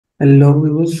Hello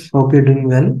viewers, hope you're doing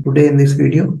well. Today in this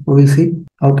video, we will see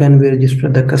how can we register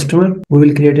the customer. We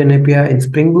will create an API in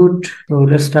Spring Boot. So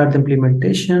let's start the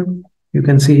implementation. You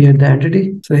can see here the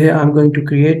entity. So here I'm going to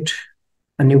create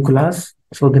a new class.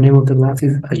 So the name of the class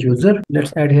is a user.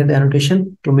 Let's add here the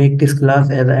annotation to make this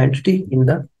class as an entity in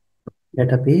the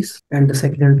database. And the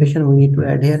second annotation we need to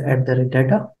add here at the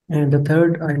data. And the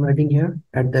third I'm adding here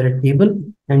at the table,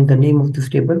 and the name of this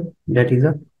table, that is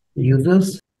a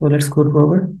users. So let's go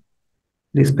forward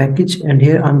this package, and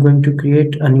here I'm going to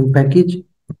create a new package,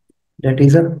 that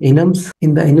is a enums.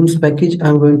 In the enums package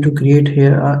I'm going to create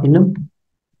here a enum.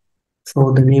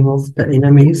 So the name of the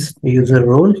enum is user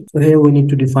role. So here we need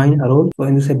to define a role. So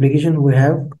in this application we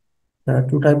have the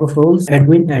two type of roles,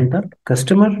 admin and the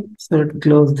customer. So let's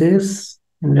close this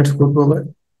and let's go to our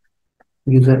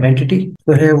user entity.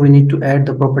 So here we need to add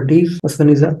the properties. First one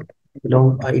is a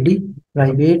long ID,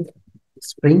 private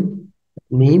string,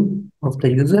 name of the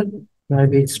user,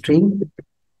 private string,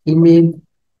 email,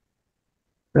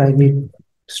 private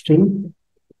string,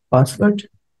 password,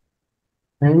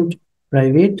 and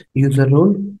private user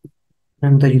role,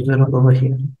 and the user role over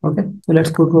here. Okay, so let's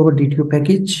go to our DTO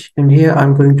package, and here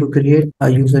I'm going to create a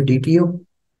user DTO.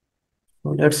 So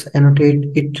let's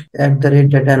annotate it at the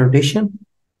data annotation.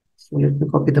 So let me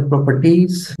copy the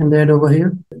properties and add over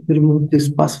here. Remove this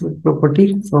password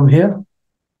property from here.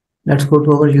 Let's go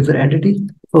to our user entity.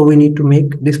 So we need to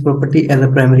make this property as a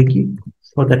primary key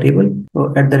for the table.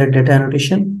 So at the data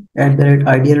annotation, at the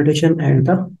ID annotation, and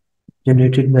the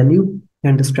generated value,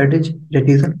 and the strategy, that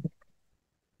is a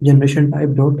generation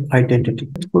type dot identity.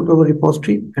 Let's go to our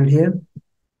repository, and here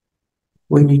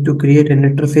we need to create an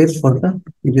interface for the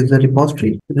user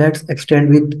repository. Let's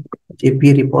extend with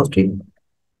JPA repository,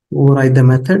 override the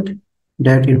method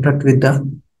that interact with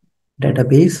the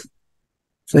database.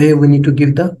 So here we need to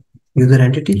give the user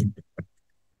entity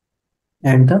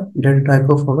and the data type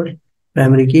of our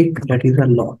primary key, that is a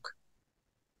log.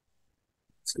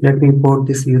 So let me import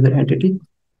this user entity,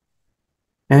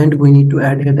 and we need to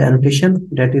add here the annotation,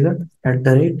 that is a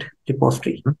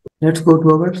 @repository. Let's go to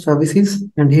our services,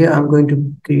 and here I'm going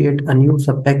to create a new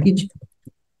sub package,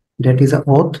 that is a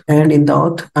auth, and in the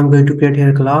auth I'm going to create here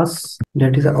a class,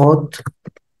 that is a auth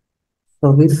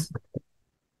service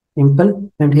simple,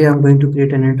 and here I'm going to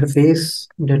create an interface,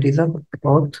 that is a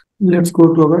auth. Let's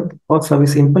go to our auth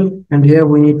service simple, and here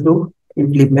we need to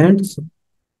implement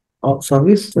auth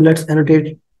service. So let's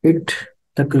annotate it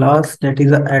the class, that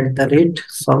is a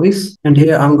 @service, and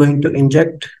here I'm going to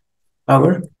inject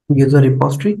our user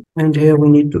repository, and here we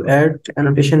need to add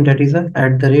annotation, that is a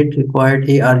 @required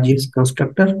args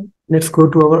constructor. Let's go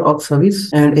to our auth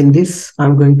service, and in this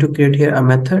I'm going to create here a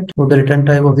method. So the return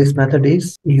type of this method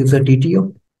is user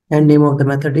DTO, and name of the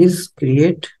method is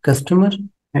create customer,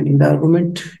 and in the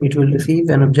argument it will receive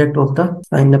an object of the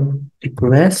sign up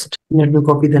request. Let me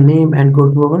copy the name and go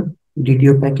to our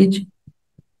DTO package,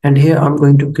 and here I'm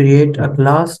going to create a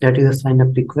class, that is a sign up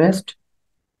request.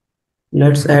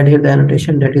 Let's add here the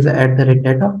annotation, that is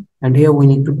 @data, and here we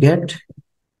need to get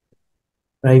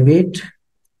private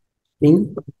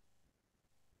string,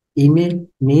 email,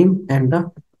 name, and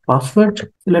the password.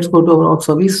 So let's go to our auth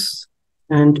service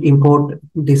and import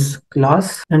this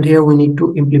class, and here we need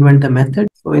to implement the method.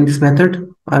 So in this method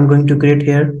I'm going to create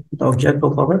here the object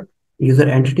of our user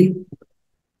entity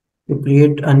to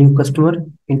create a new customer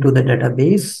into the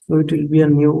database. So it will be a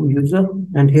new user,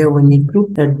 and here we need to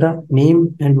set the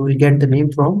name, and we will get the name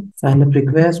from signup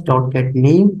request dot get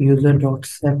name, user dot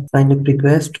set signup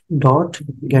request dot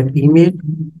get email,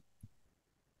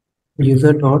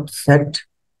 user dot set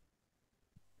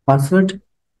password,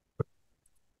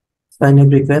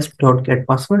 signup request dot get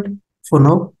password. For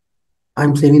now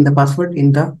I'm saving the password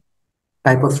in the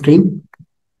type of string.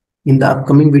 In the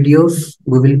upcoming videos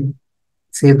we will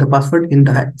save the password in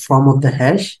the form of the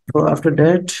hash. So after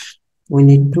that we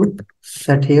need to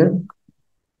set here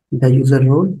the user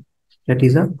role, that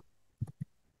is a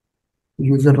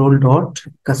user role dot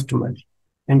customer,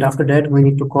 and after that we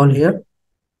need to call here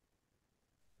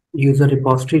user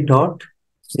repository dot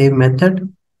save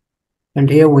method, and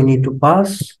here we need to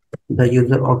pass the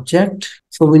user object.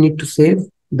 So we need to save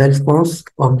the response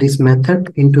of this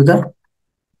method into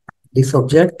this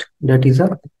object, that is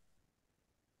a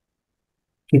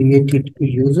created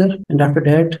user, and after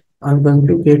that I'm going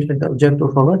to create the object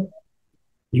of our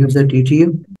user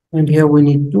DTO, and here we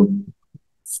need to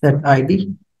set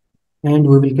ID, and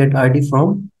we will get ID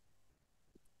from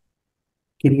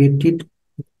created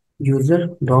user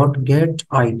dot get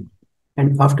ID,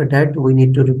 and after that we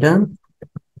need to return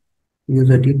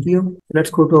user DTO.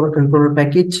 Let's go to our controller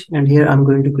package, and here I'm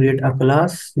going to create a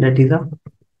class, that is a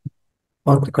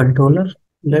auth controller,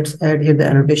 Let's add here the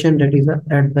annotation, that is a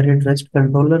 @rest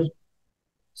controller.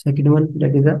 Second one,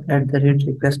 that is a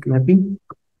 @request mapping.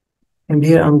 And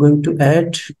here I'm going to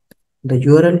add the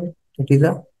URL, that is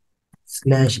a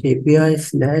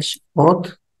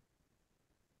 /API/auth.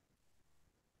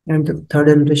 And the third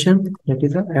annotation, that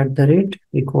is a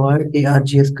 @required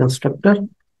ARGS constructor.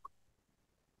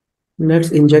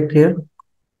 Let's inject here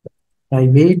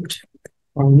private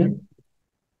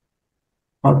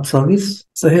auth service.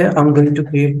 So here I'm going to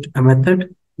create a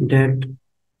method that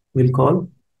will call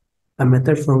a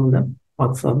method from the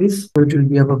auth service. So it will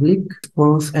be a public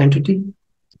response entity.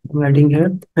 I'm adding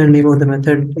here, and name of the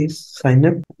method is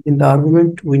signup. In the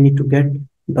argument, we need to get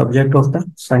the object of the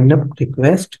signup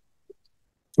request.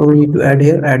 So we need to add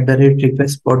here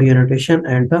 @request body annotation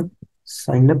and the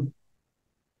signup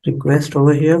request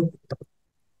over here.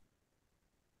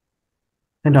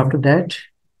 And after that,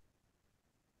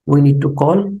 we need to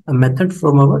call a method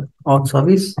from our auth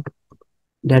service,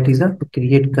 that is a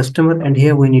create customer, and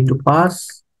here we need to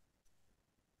pass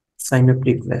signup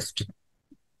request.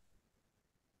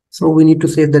 So we need to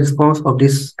save the response of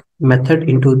this method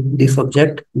into this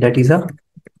object, that is a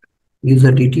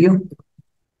user DTO,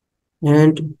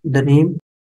 and the name.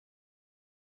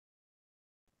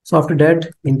 So after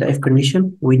that, in the if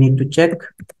condition, we need to check,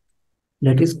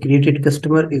 that is created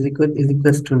customer is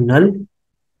equals to null.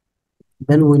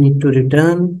 Then we need to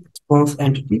return response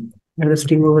entity and the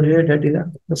string over here, that is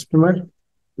a customer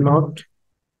not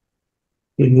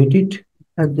created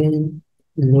again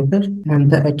later. And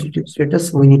the attitude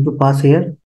status we need to pass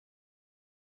here.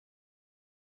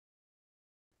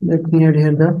 Let me add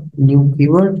here the new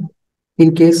keyword.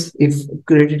 In case if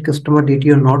created customer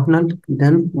DTO not null,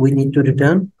 then we need to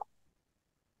return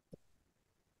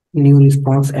new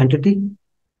response entity.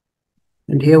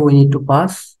 And here we need to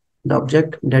pass the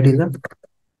object, that is a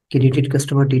created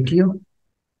customer DTO,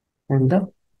 and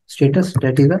the status,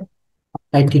 that is a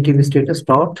ITTV status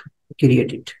dot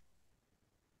created.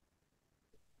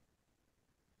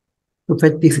 To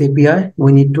fetch this API,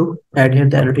 we need to add here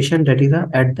the annotation, that is a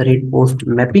 @post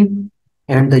mapping,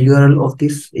 and the URL of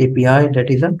this API,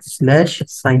 that is a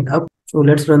 /signup. So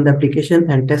let's run the application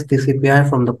and test this API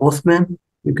from the Postman.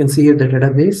 You can see here the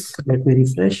database. Let me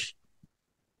refresh,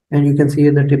 and you can see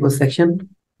here the table section.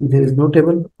 There is no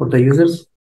table for the users.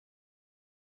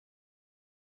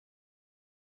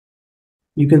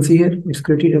 You can see here it's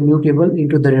created a new table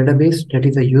into the database, that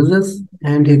is the users,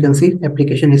 and you can see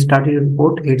application is started on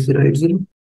port 8080.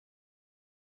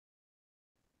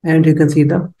 And you can see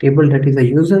the table, that is the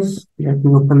users. Let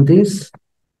me open this.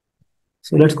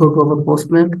 So let's go to our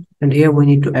Postman, and here we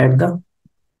need to add the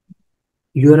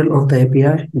URL of the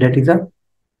API, that is a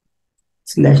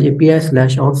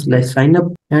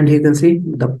 /API/auth/signup, and you can see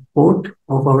the port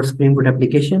of our Spring Boot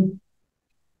application.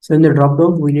 So in the drop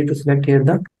down, we need to select here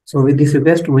the, so with this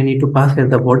request, we need to pass here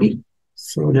the body.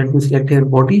 So let me select here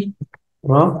body,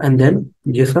 raw, and then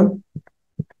JSON.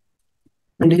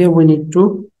 And here we need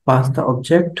to pass the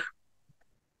object.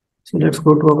 So let's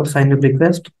go to our signup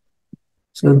request.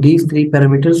 So these three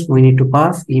parameters we need to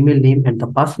pass: email, name, and the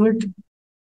password.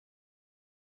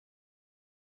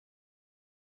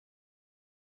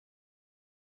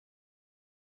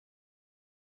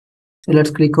 So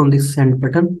let's click on this send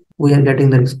button. We are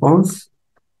getting the response.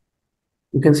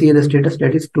 You can see the status,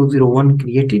 that is 201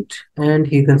 created,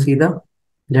 and you can see the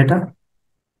data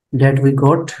that we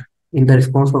got in the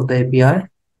response of the API.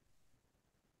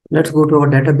 Let's go to our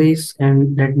database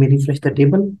and let me refresh the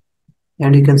table,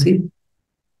 and you can see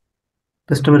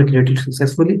customer created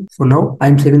successfully. So now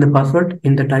I'm saving the password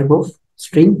in the type of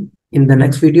string. In the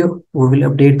next video, we will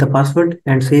update the password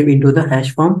and save into the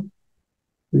hash form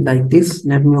like this.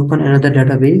 Let me open another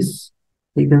database.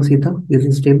 You can see the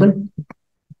users table,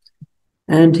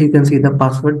 and you can see the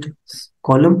password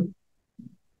column.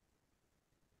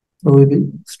 So we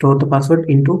will store the password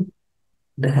into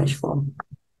the hash form.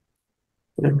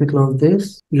 Let me close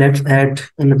this. Let's add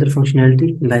another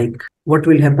functionality, like what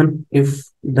will happen if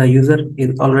the user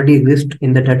is already exists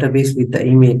in the database with the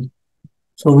email.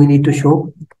 So we need to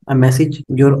show a message,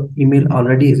 your email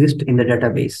already exists in the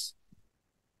database.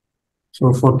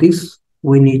 So for this,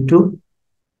 we need to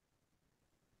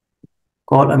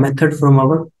call a method from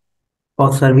our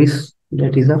auth service,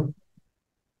 that is a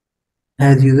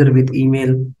has user with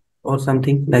email or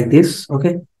something like this.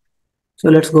 Okay. So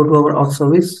let's go to our auth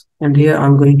service, and here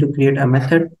I'm going to create a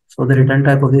method. So the return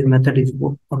type of this method is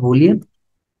a boolean,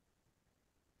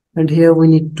 and here we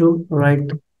need to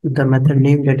write the method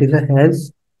name, that is a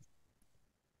has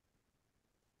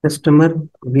customer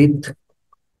with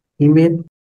email,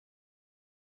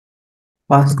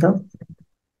 pass the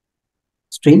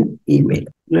string email.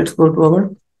 Let's go to our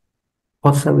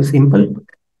Also is simple.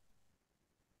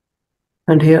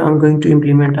 And here I'm going to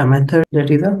implement a method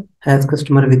that is a has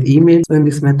customer with email. So in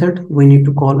this method, we need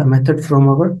to call a method from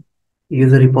our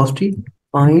user repository,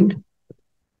 find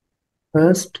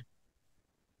first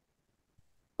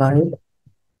by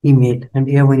email, and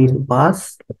here we need to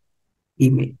pass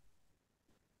email.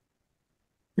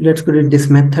 Let's create this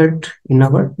method in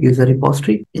our user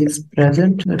repository is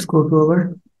present. Let's go to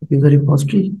our user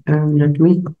repository and let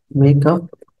me make a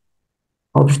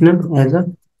optional as a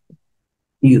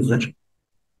user,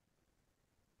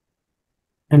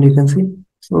 and you can see.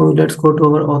 So let's go to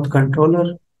our auth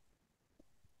controller,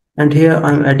 and here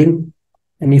I'm adding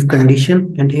an if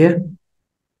condition, and here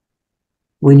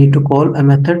we need to call a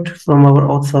method from our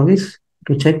auth service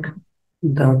to check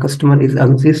the customer is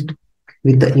exist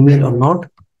with the email or not.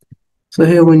 So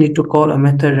here we need to call a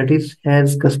method that is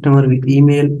has customer with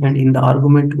email, and in the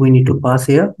argument we need to pass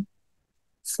here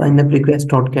signup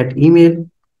request.get email.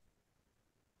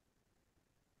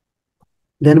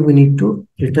 Then we need to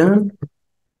return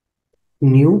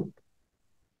new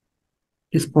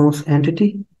response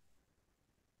entity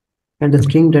and the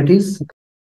string that is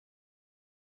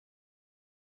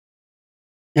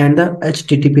and the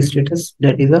HTTP status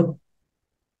that is a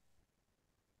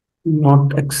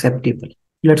not acceptable.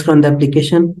 Let's run the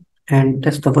application and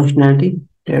test the functionality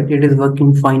that it is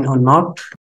working fine or not.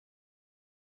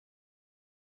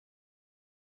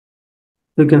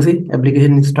 So you can see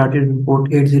application is started in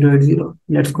port 8080.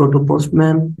 Let's go to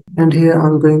Postman, and here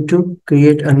I'm going to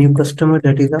create a new customer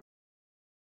that is a.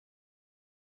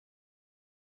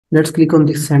 Let's click on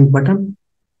this send button,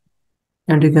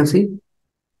 and you can see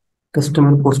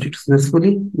customer posted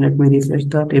successfully. Let me refresh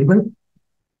the table.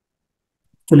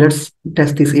 So let's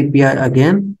test this API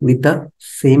again with the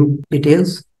same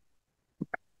details.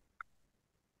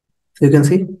 So you can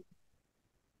see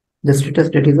the status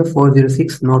that is a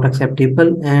 406 not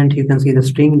acceptable, and you can see the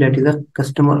string that is a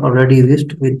customer already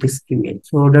exists with this email.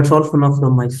 So that's all for now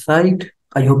from my side.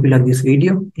 I hope you like this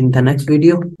video. In the next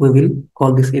video, we will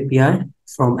call this API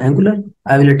from Angular.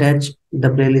 I will attach the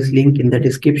playlist link in the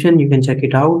description. You can check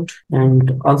it out,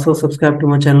 and also subscribe to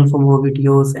my channel for more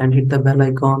videos and hit the bell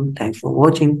icon. Thanks for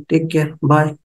watching. Take care. Bye.